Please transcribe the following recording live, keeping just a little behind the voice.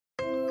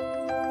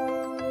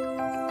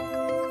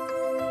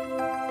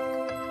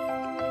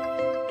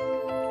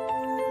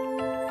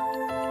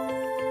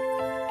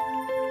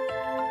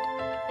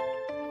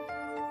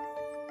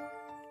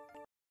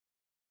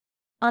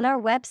On our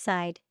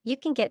website, you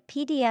can get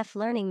PDF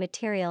learning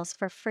materials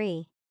for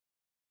free.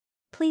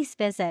 Please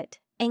visit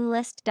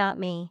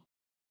englist.me.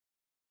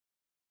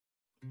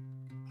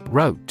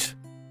 Rote.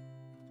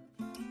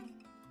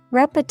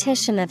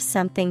 Repetition of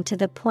something to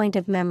the point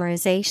of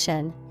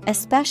memorization,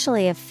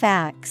 especially of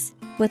facts,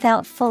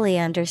 without fully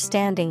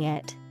understanding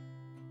it.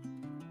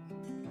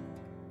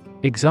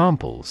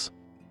 Examples: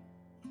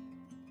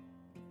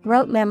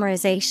 Rote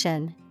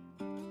memorization.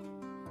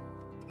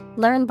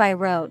 Learn by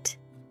rote.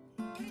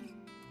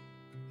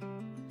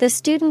 The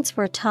students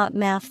were taught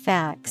math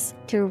facts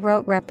through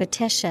rote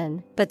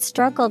repetition, but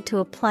struggled to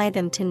apply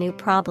them to new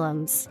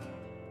problems.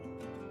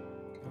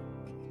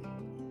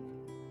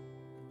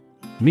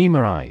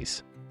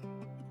 Memorize.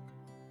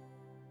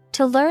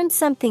 To learn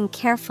something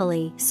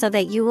carefully so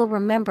that you will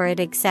remember it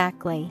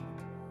exactly.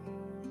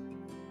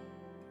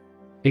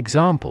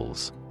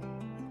 Examples: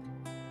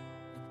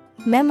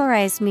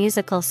 Memorize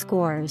musical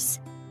scores.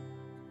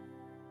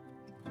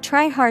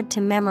 Try hard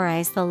to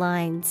memorize the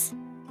lines.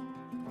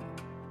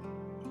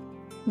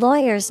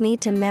 Lawyers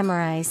need to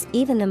memorize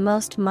even the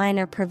most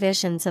minor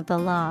provisions of the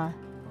law.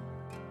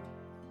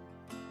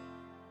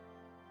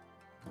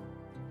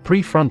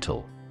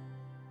 Prefrontal.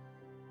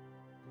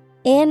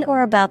 In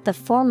or about the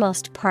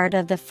foremost part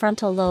of the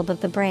frontal lobe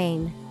of the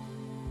brain.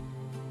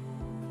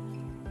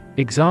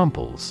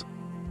 Examples: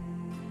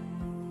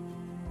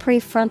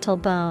 Prefrontal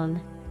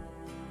bone.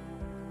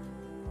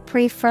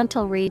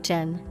 Prefrontal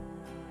region.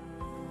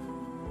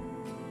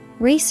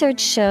 Research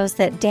shows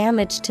that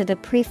damage to the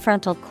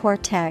prefrontal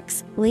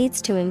cortex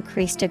leads to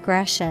increased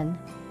aggression.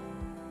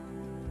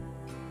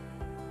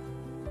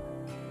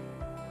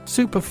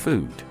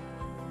 Superfood.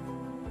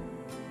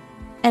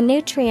 A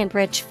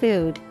nutrient-rich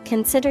food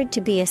considered to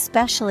be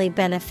especially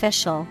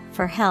beneficial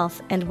for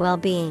health and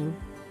well-being.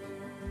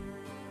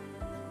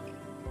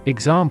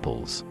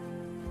 Examples: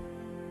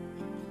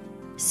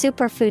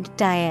 Superfood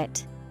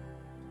diet.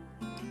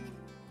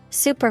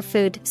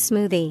 Superfood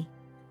smoothie.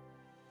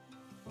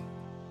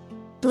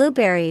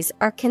 Blueberries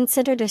are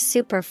considered a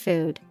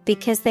superfood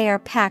because they are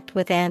packed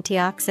with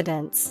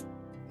antioxidants.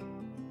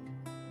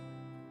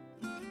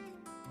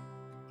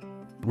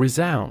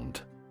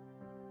 Resound.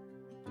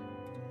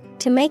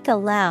 To make a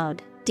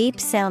loud, deep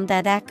sound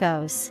that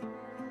echoes.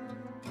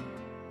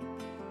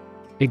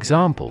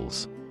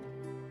 Examples: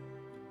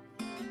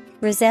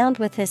 Resound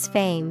with his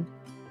fame.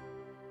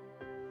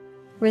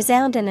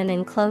 Resound in an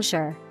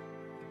enclosure.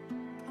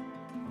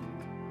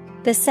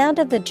 The sound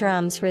of the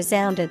drums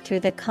resounded through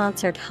the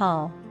concert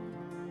hall.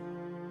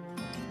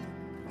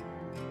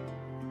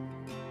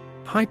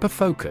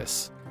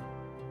 Hyperfocus.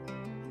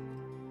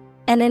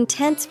 An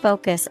intense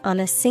focus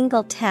on a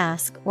single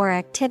task or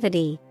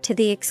activity to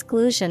the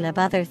exclusion of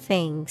other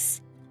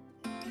things.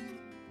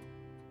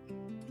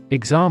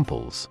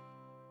 Examples: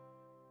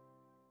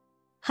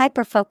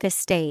 Hyperfocus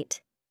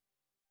state.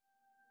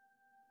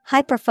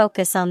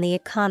 Hyperfocus on the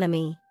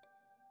economy.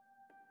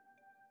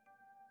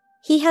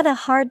 He had a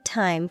hard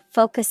time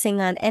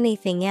focusing on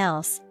anything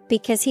else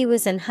because he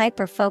was in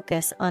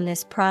hyperfocus on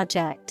his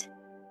project.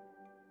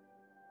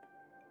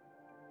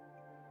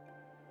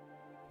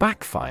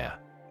 Backfire.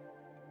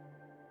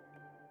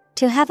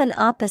 To have an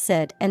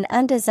opposite and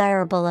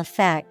undesirable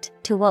effect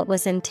to what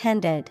was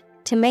intended,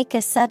 to make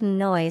a sudden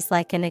noise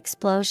like an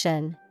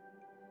explosion.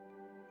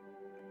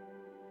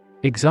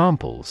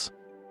 Examples: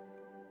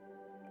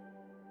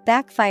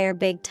 Backfire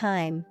big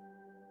time.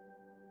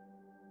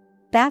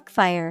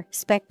 Backfire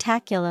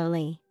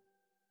spectacularly.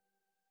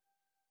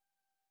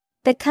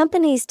 The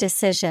company's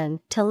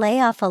decision to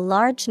lay off a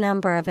large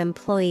number of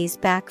employees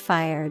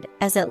backfired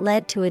as it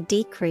led to a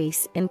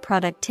decrease in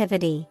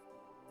productivity.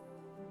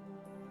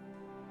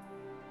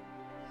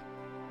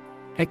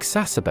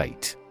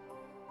 Exacerbate.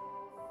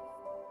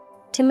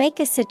 To make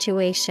a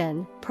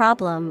situation,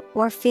 problem,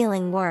 or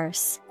feeling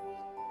worse.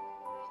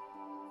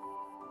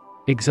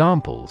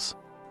 Examples: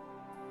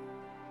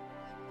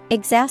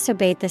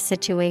 Exacerbate the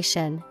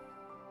situation.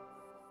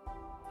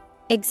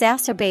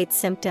 Exacerbate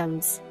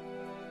symptoms.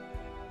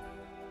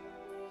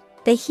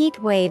 The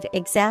heat wave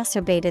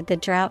exacerbated the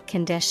drought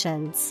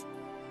conditions.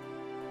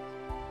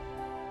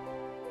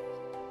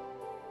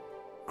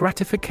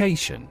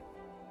 Gratification.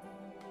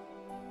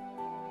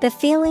 The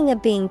feeling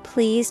of being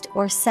pleased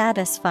or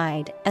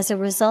satisfied as a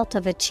result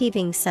of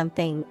achieving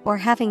something or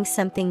having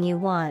something you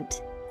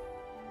want.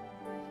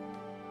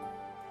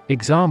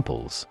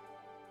 Examples: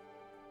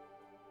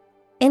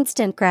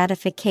 Instant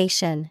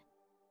gratification.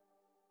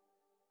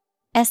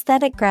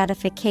 Aesthetic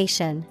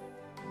gratification.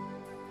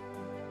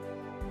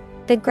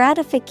 The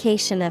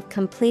gratification of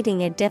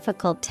completing a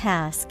difficult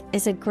task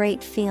is a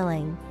great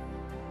feeling.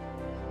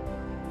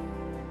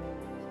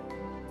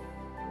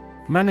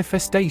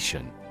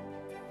 Manifestation.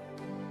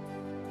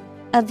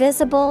 A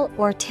visible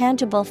or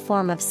tangible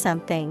form of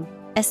something,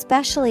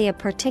 especially a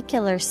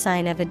particular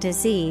sign of a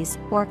disease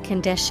or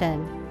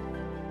condition.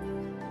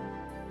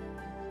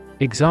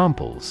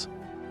 Examples: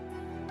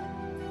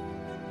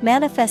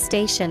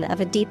 Manifestation of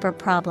a deeper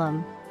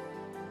problem.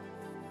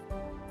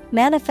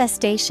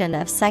 Manifestation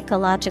of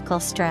psychological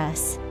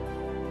stress.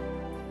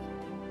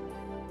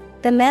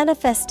 The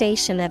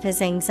manifestation of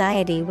his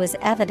anxiety was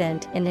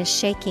evident in his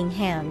shaking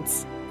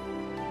hands.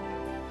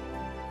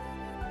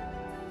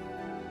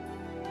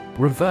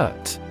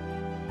 Revert.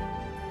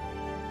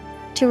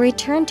 To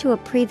return to a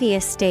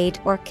previous state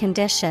or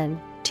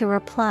condition, to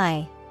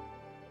reply.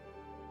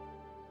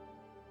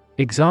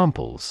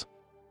 Examples: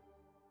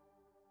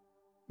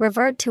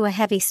 Revert to a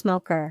heavy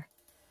smoker.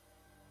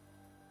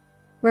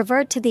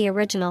 Revert to the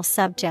original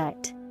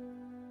subject.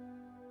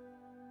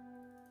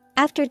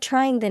 After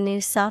trying the new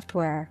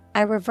software,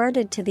 I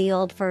reverted to the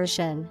old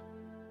version.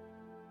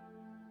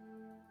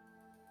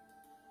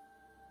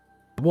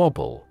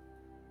 Wobble.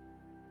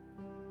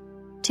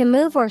 To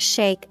move or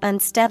shake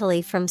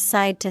unsteadily from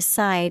side to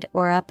side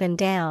or up and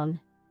down.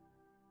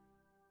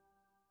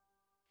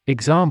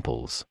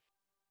 Examples: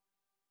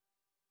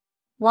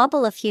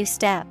 Wobble a few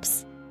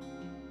steps.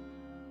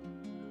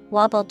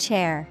 Wobble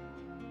chair.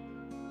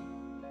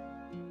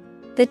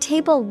 The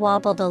table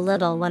wobbled a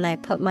little when I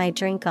put my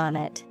drink on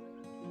it.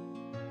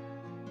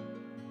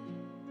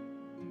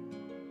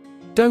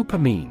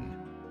 Dopamine.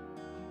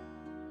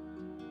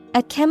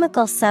 A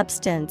chemical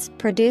substance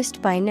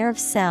produced by nerve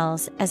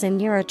cells as a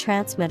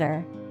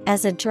neurotransmitter.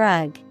 As a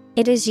drug,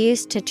 it is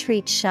used to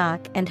treat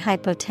shock and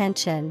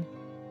hypotension.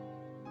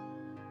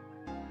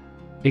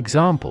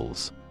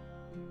 Examples: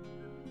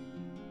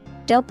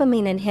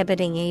 Dopamine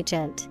inhibiting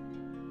agent.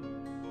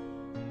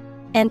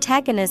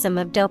 Antagonism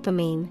of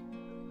dopamine.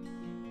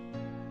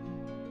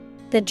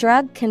 The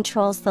drug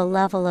controls the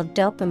level of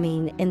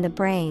dopamine in the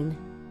brain.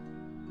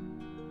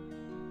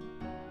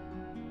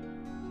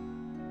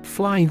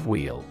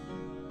 Flywheel.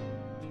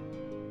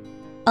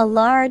 A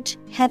large,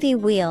 heavy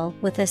wheel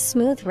with a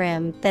smooth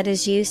rim that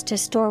is used to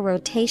store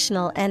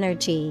rotational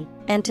energy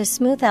and to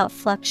smooth out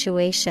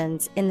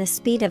fluctuations in the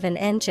speed of an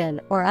engine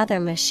or other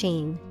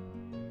machine.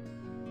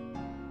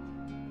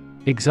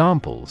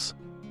 Examples: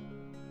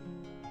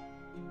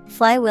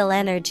 Flywheel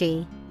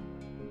energy.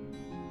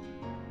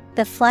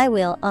 The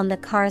flywheel on the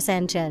car's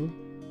engine.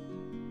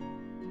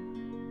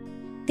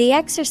 The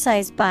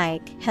exercise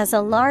bike has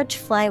a large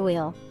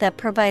flywheel that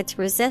provides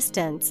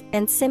resistance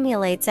and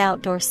simulates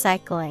outdoor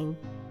cycling.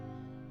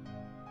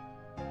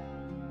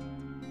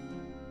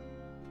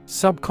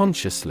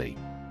 Subconsciously.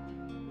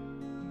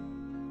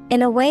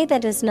 In a way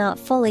that is not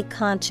fully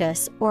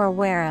conscious or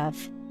aware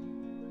of.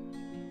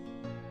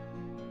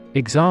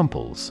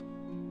 Examples: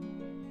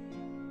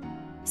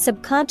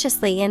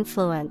 Subconsciously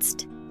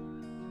influenced.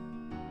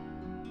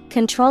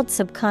 Controlled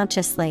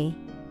subconsciously.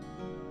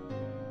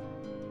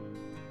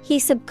 He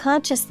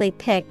subconsciously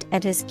picked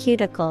at his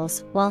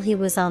cuticles while he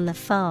was on the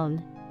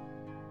phone.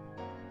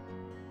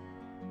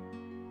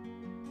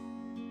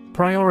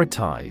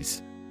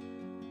 Prioritize.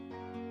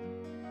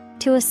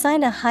 To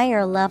assign a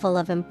higher level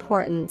of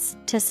importance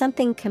to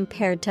something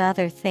compared to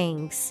other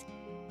things.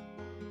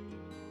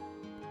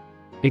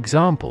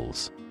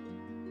 Examples: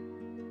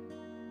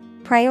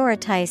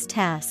 Prioritize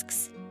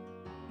tasks.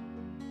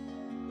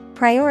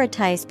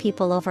 Prioritize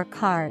people over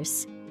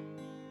cars.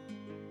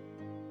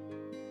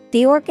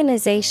 The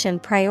organization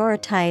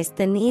prioritized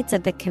the needs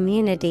of the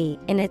community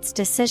in its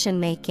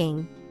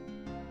decision-making.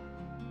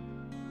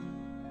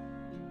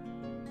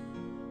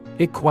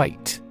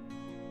 Equate.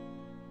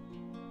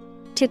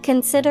 To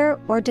consider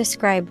or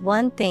describe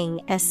one thing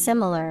as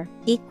similar,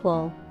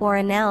 equal, or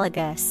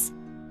analogous.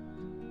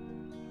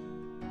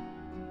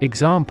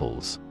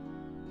 Examples: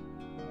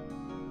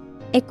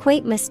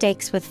 Equate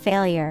mistakes with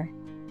failure.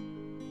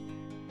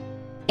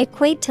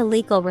 Equate to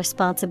legal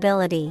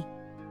responsibility.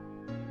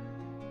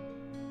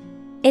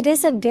 It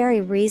isn't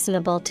very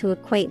reasonable to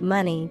equate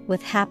money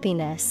with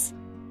happiness.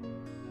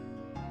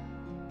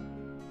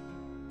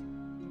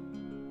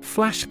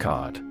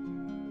 Flashcard.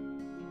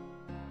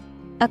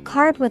 A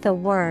card with a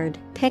word,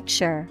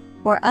 picture,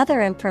 or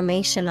other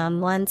information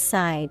on one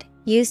side,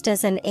 used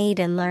as an aid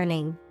in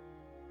learning.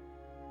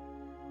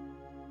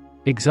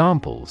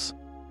 Examples: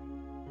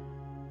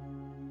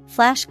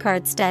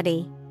 Flashcard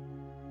study.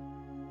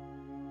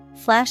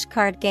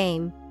 Flashcard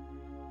game.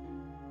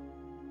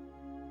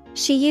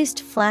 She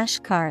used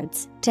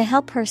flashcards to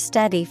help her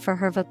study for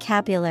her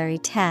vocabulary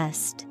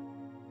test.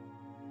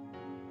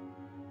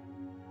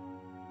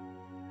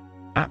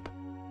 App.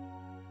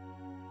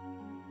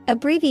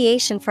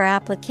 Abbreviation for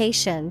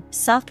application,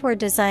 software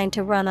designed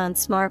to run on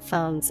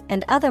smartphones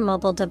and other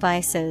mobile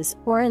devices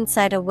or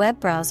inside a web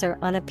browser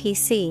on a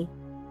PC.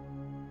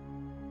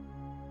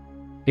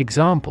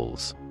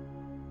 Examples: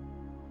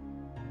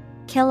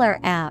 Killer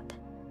app.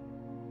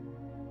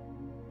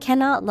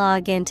 Cannot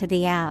log into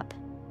the app.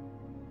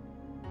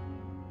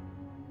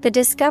 The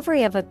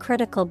discovery of a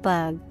critical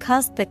bug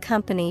caused the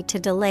company to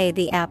delay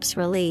the app's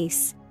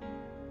release.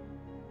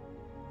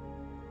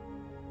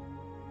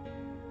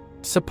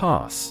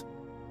 Surpass.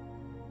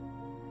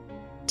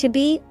 To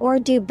be or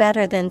do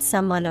better than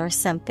someone or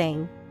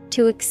something.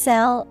 To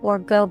excel or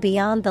go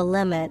beyond the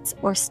limits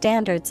or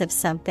standards of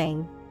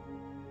something.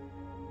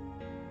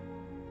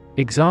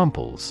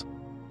 Examples: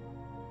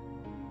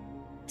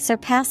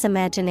 Surpass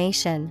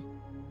imagination.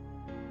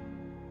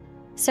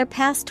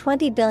 Surpass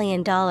 $20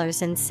 billion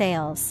in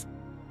sales.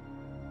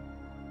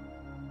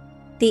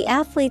 The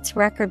athlete's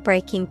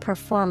record-breaking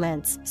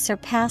performance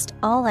surpassed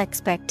all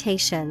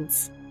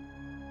expectations.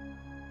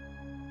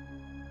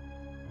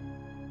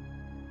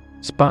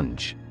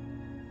 Sponge.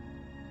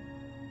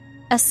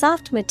 A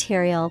soft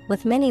material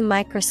with many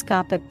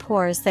microscopic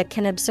pores that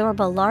can absorb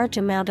a large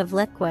amount of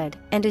liquid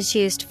and is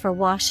used for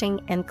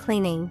washing and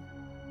cleaning.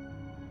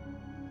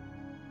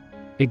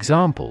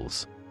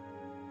 Examples: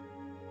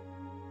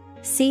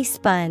 Sea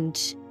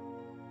sponge,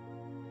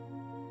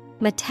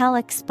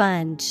 metallic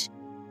sponge.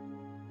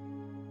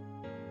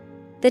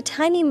 The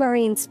tiny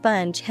marine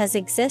sponge has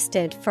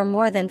existed for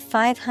more than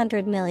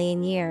 500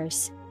 million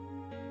years.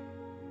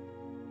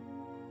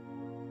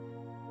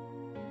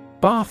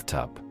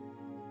 Bathtub.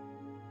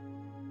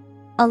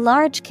 A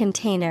large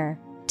container,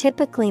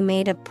 typically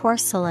made of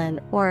porcelain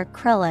or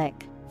acrylic,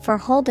 for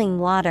holding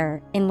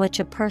water in which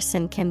a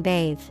person can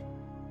bathe.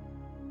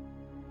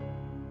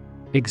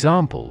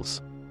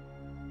 Examples: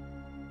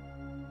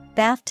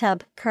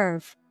 Bathtub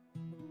curve,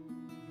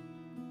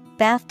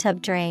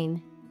 bathtub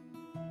drain.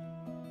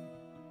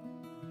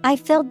 I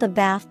filled the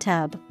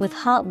bathtub with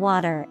hot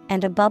water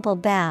and a bubble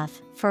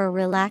bath for a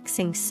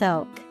relaxing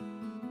soak.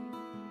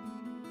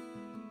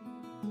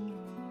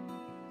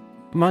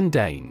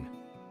 Mundane.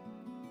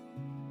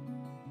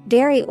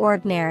 Very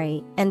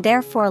ordinary and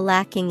therefore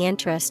lacking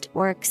interest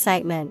or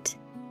excitement.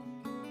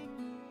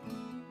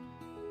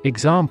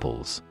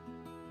 Examples: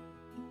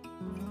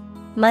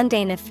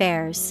 Mundane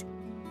affairs,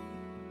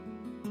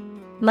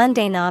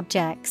 mundane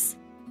objects.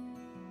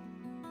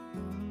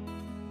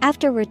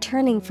 After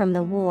returning from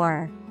the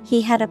war,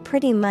 he had a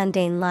pretty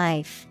mundane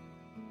life.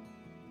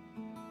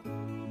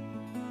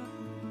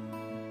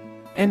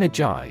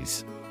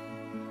 Energize.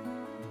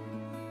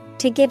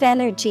 To give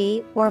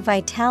energy or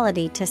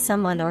vitality to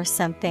someone or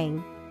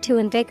something, to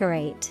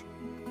invigorate.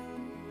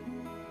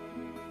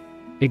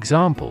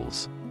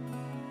 Examples: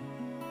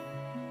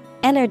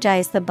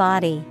 Energize the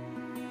body,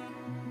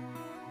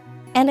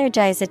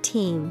 energize a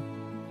team.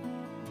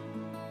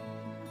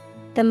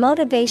 The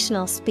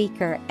motivational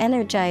speaker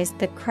energized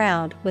the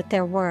crowd with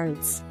their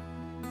words.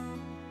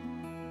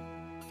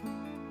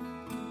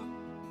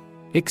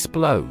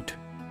 Explode.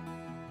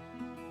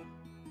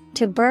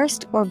 To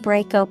burst or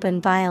break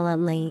open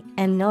violently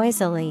and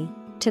noisily,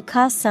 to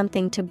cause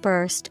something to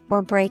burst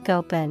or break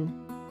open.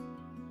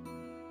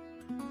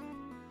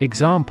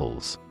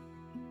 Examples: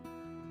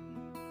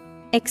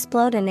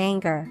 Explode in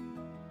anger,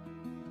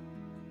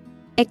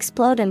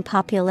 explode in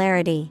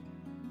popularity.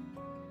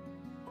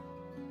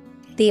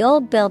 The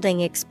old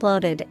building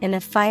exploded in a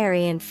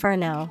fiery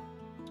inferno.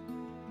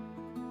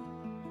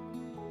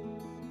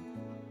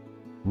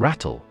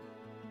 Rattle.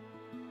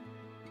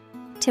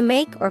 To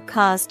make or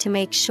cause to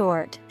make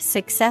short,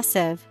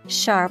 successive,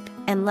 sharp,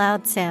 and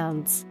loud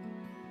sounds.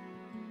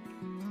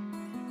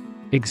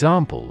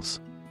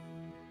 Examples: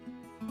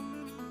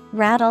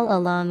 Rattle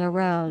along a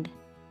road,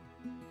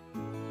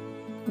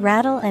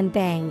 rattle and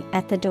bang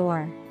at the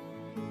door.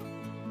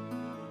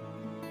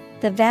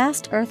 The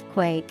vast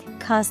earthquake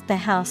caused the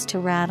house to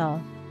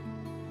rattle.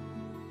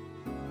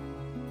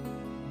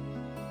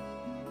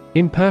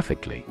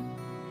 Imperfectly.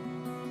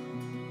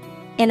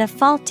 In a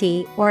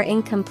faulty or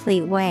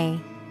incomplete way.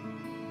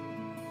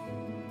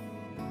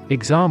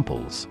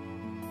 Examples: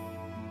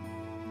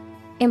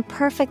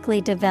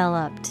 Imperfectly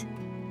developed,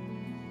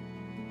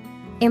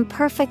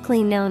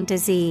 imperfectly known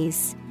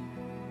disease.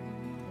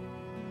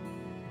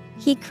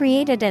 He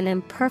created an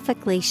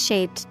imperfectly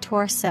shaped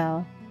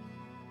torso.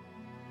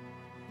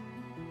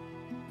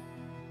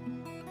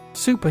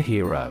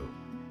 Superhero.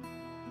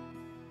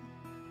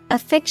 A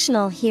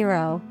fictional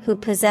hero who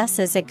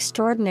possesses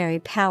extraordinary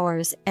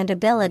powers and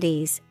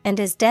abilities and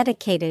is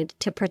dedicated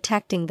to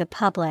protecting the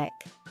public.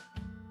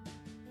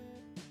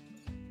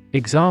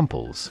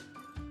 Examples: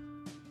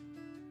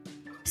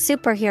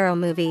 Superhero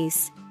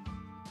movies,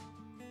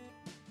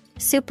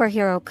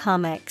 superhero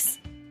comics.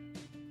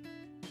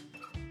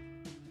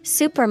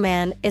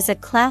 Superman is a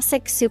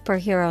classic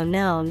superhero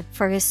known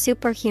for his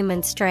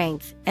superhuman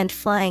strength and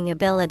flying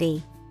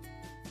ability.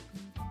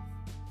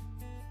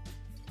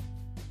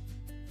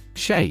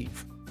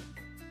 Shave.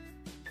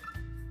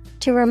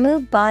 To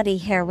remove body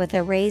hair with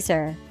a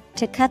razor,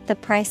 to cut the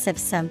price of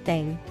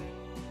something.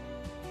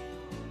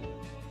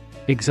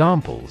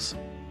 Examples: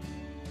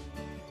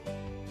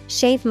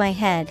 Shave my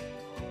head,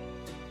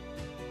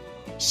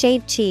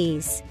 shave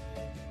cheese.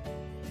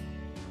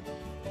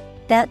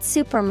 That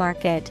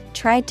supermarket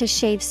tried to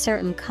shave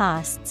certain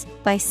costs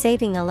by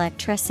saving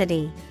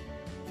electricity.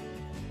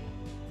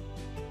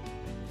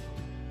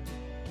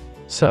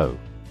 Sew.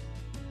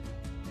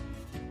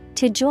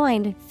 To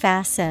join,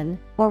 fasten,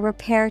 or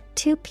repair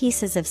two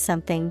pieces of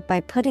something by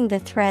putting the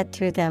thread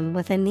through them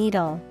with a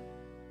needle.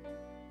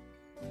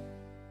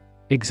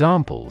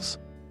 Examples: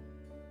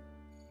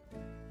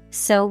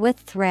 Sew with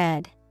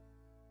thread,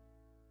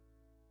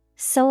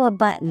 sew a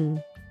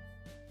button.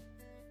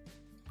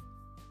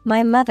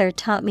 My mother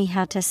taught me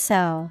how to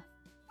sew.